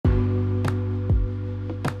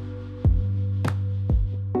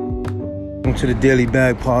Welcome to the Daily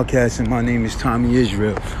Bag Podcast, and my name is Thomie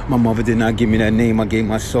Isreal. My mother did not give me that name. I gave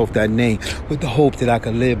myself that name with the hope that I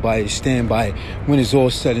could live by it, stand by it. When it's all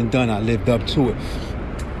said and done, I lived up to it.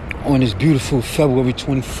 On this beautiful February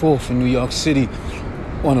 24th in New York City,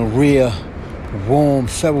 on a rare, warm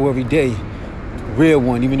February day. Rare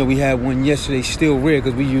one, even though we had one yesterday, still rare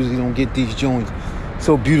because we usually don't get these joints.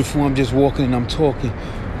 So beautiful, I'm just walking and I'm talking.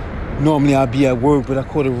 Normally I'd be at work, but I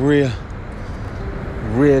caught a rare,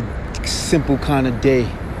 simple kind of day.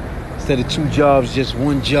 Instead of two jobs, just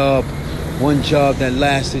one job that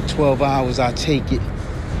lasted 12 hours. I take it,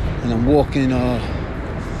 and I'm walking,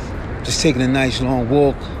 just taking a nice long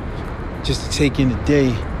walk, just to take in the day.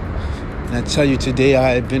 And I tell you, today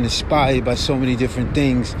I had been inspired by so many different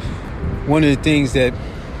things. One of the things that,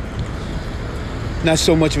 not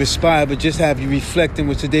so much inspired, but just have you reflecting,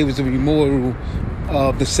 was today was the memorial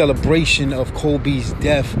of the celebration of Kobe's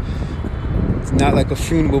death. It's not like a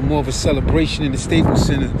funeral, more of a celebration in the Staples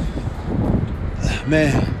Center.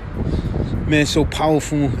 Man, so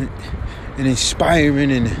powerful and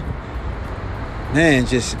inspiring, and man,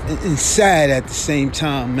 just and sad at the same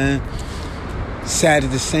time, man. Sad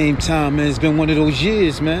at the same time, man. It's been one of those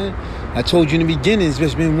years, man. I told you in the beginning, it's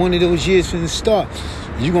just been one of those years from the start.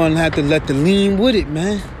 You're gonna have to let the lean with it,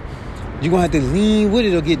 man. You're gonna have to lean with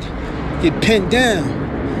it or get pent down.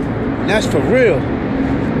 And that's for real.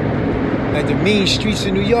 Like the mean streets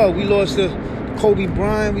of New York. We lost the Kobe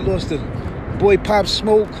Bryant. We lost the boy Pop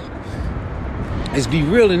Smoke. Let's be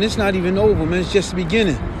real, and it's not even over, man. It's just the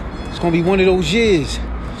beginning. It's going to be one of those years.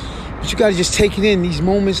 But you got to just take it in. These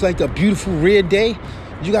moments, like a beautiful, rare day,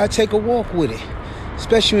 you got to take a walk with it.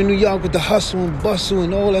 Especially in New York with the hustle and bustle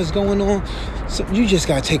and all that's going on. So you just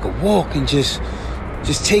got to take a walk and just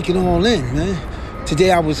take it all in, man.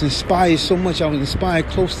 Today I was inspired so much. I was inspired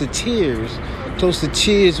close to tears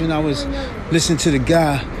when I was listening to the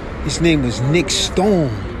guy. His name was Nick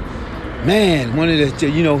Stone. Man, one of the,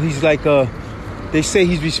 he's like, they say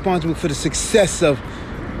he's responsible for the success of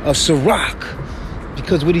Ciroc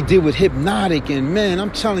because what he did with Hypnotic. And man,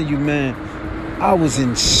 I'm telling you, man, I was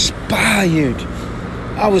inspired.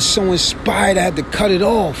 I was so inspired I had to cut it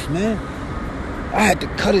off, man. I had to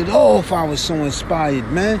cut it off. I was so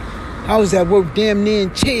inspired, man. I was at work damn near in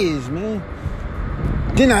tears, man.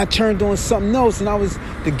 Then I turned on something else, and I was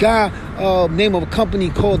the guy, name of a company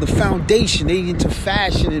called The Foundation. They into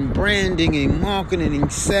fashion and branding and marketing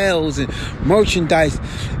and sales and merchandise.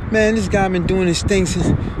 Man, this guy been doing this thing since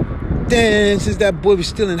that boy was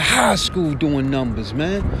still in high school doing numbers,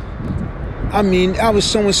 man. I mean, I was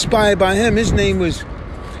so inspired by him. His name was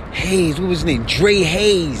Hayes. What was his name? Dre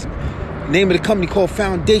Hayes. Name of the company called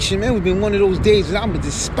Foundation. Man, we've been one of those days that I was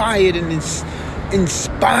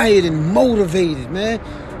inspired and motivated, man.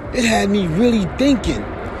 It had me really thinking.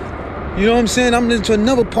 You know what I'm saying? I'm listening to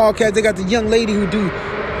another podcast. They got the young lady who do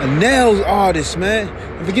a nails artist, man.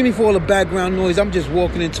 And forgive me for all the background noise. I'm just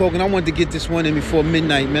walking and talking. I wanted to get this one in before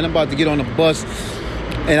midnight, man. I'm about to get on a bus,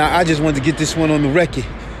 and I just wanted to get this one on the record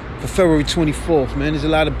for February 24th, man. There's a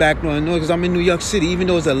lot of background noise because I'm in New York City. Even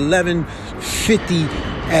though it's 11:50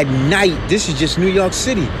 at night, this is just New York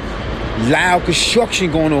City. Loud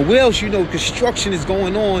construction going on. Where else construction is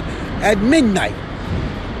going on at midnight?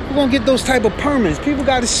 We're going to get those type of permits. People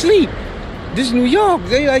got to sleep. This is New York.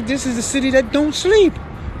 They like, this is a city that don't sleep.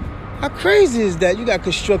 How crazy is that? You got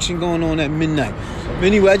construction going on at midnight. But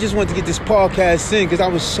anyway, I just wanted to get this podcast in because I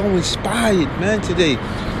was so inspired, man, today.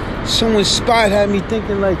 So inspired, had me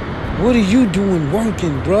thinking like, what are you doing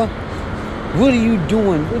working, bruh? What are you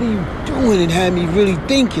doing? What are you doing? And had me really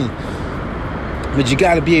thinking. But you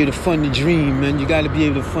got to be able to fund the dream, man. You got to be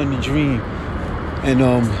able to fund the dream. And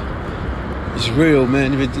it's real,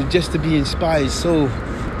 man. Just to be inspired, so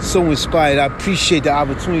inspired. I appreciate the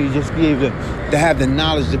opportunity to just be able to have the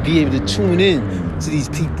knowledge, to be able to tune in to these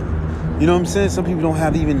people. You know what I'm saying? Some people don't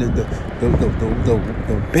have even the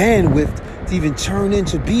bandwidth to even turn in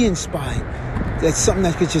to be inspired. That's something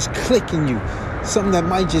that could just click in you. Something that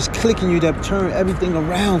might just click in you that turn everything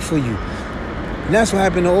around for you. And that's what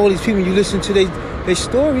happened to all these people. You listen to their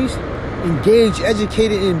stories, engaged,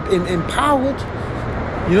 educated, and empowered.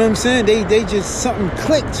 You know what I'm saying? They just, something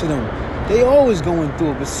clicked to them. They always going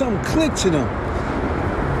through it, but something clicked to them.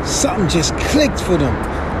 Something just clicked for them.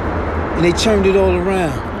 And they turned it all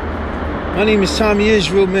around. My name is Thomie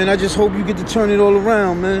Isreal, man. I just hope you get to turn it all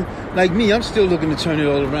around, man. Like me, I'm still looking to turn it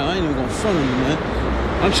all around. I ain't even going to front on you, man.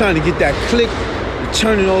 I'm trying to get that click and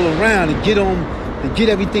turn it all around and get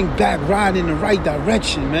everything back right in the right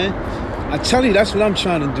direction, man. I tell you, that's what I'm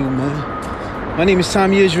trying to do, man. My name is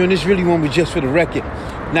Thomie Isreal, and this really one was just for the record.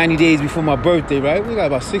 90 days before my birthday, right? We got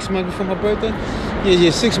about 6 months before my birthday.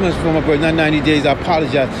 Yeah, 6 months before my birthday, not 90 days. I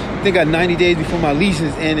apologize. I think I got 90 days before my lease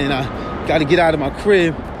is in, and I got to get out of my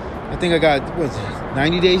crib. I think I got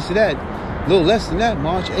 90 days to that. A little less than that.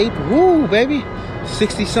 March, April. Woo, baby.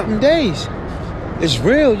 60-something days. It's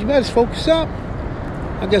real. You better focus up.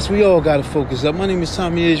 I guess we all got to focus up. My name is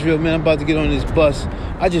Thomie Isreal, man. I'm about to get on this bus.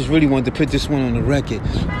 I just really wanted to put this one on the record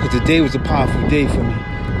because today was a powerful day for me.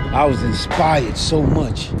 I was inspired so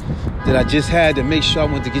much that I just had to make sure I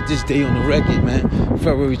wanted to get this day on the record, man.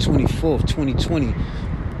 February 24th, 2020.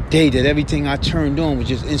 Day that everything I turned on was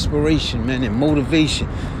just inspiration, man, and motivation.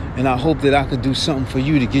 And I hope that I could do something for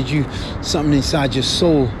you to get you something inside your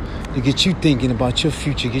soul, to get you thinking about your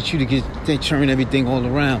future, get you to turn everything all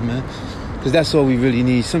around, man. Because that's all we really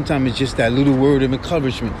need. Sometimes it's just that little word of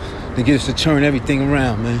encouragement to get us to turn everything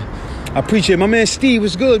around, man. I appreciate my man Steve.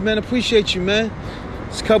 What's good, man? I appreciate you, man.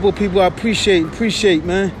 There's a couple of people I appreciate,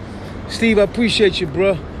 man. Steve, I appreciate you,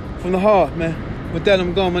 bro. From the heart, man. With that,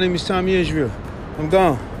 I'm gone. My name is Thomie Isreal. I'm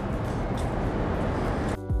gone.